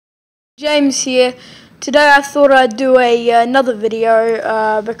James here. Today I thought I'd do another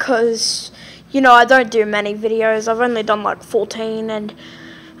video because, you know, I don't do many videos. I've only done like 14 and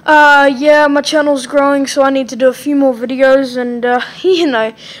yeah, my channel's growing, so I need to do a few more videos and you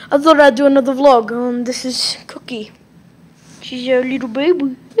know, I thought I'd do another vlog. This is Cookie. She's a little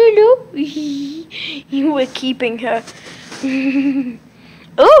baby. Hello. We're keeping her.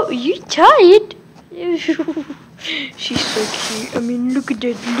 Oh, you tired? She's so cute. I mean, look at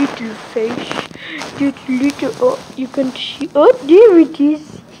that little face. That little, oh, you can see, oh, there it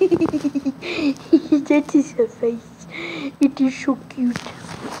is. That is her face. It is so cute.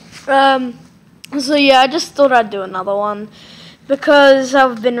 So yeah, I just thought I'd do another one because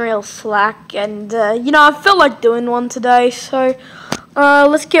I've been real slack and, you know, I felt like doing one today. So,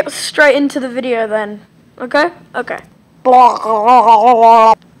 let's get straight into the video then. Okay? Okay.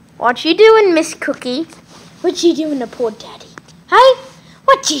 What you doing, Miss Cookie? What you doing to poor daddy? Hey?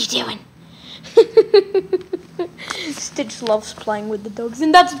 What you doing? Stitch loves playing with the dogs.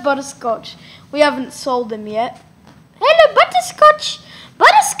 And that's Butterscotch. We haven't sold him yet. Hello, Butterscotch.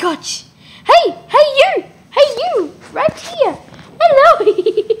 Butterscotch. Hey, you. Hey, you. Right here. Hello.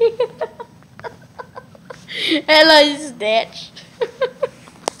 Hello, Stitch.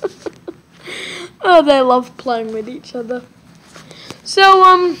 Oh, they love playing with each other. So,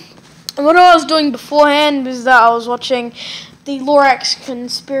 what I was doing beforehand was that I was watching the Lorax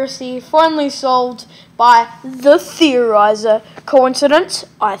conspiracy finally solved by the Theorizer. Coincidence?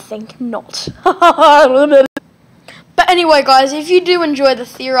 I think not. But anyway, guys, if you do enjoy the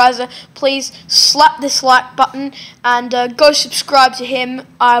Theorizer, please slap this like button and go subscribe to him.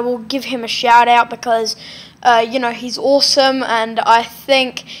 I will give him a shout out because, you know, he's awesome and I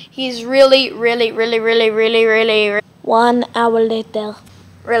think he's really 1 hour later.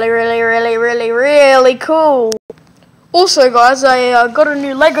 Really cool. Also, guys, I got a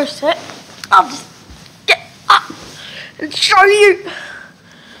new Lego set. I'll just get up and show you.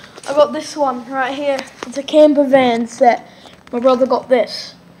 I got this one right here. It's a camper van set. My brother got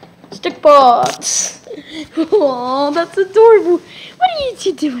this. Stick parts. Oh, that's adorable. What are you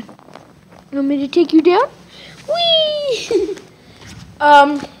two doing? You want me to take you down? Whee!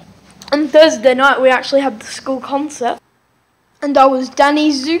 On Thursday night, we actually had the school concert. And I was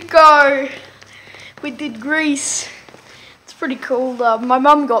Danny Zuko. We did Grease. It's pretty cool. My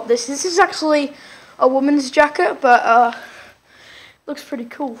mum got this. This is actually a woman's jacket, but looks pretty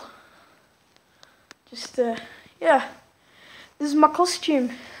cool. Just, yeah. This is my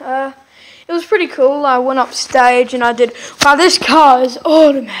costume. It was pretty cool. I went up stage and I did, wow, this car is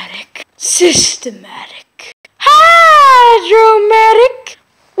automatic, systematic, hydromatic.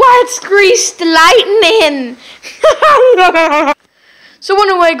 What's Grease the lightning? So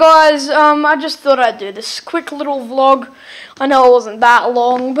anyway, guys, I just thought I'd do this quick little vlog. I know it wasn't that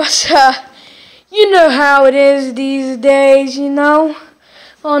long, but you know how it is these days, you know.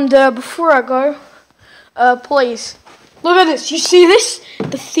 And before I go, please look at this. You see this?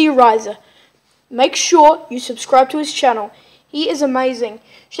 The Theorizer. Make sure you subscribe to his channel. He is amazing.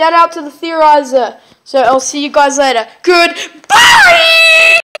 Shout out to the Theorizer. So I'll see you guys later.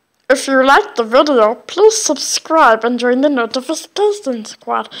 Goodbye! If you liked the video, please subscribe and join the notification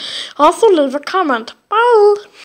squad. Also leave a comment. Bye!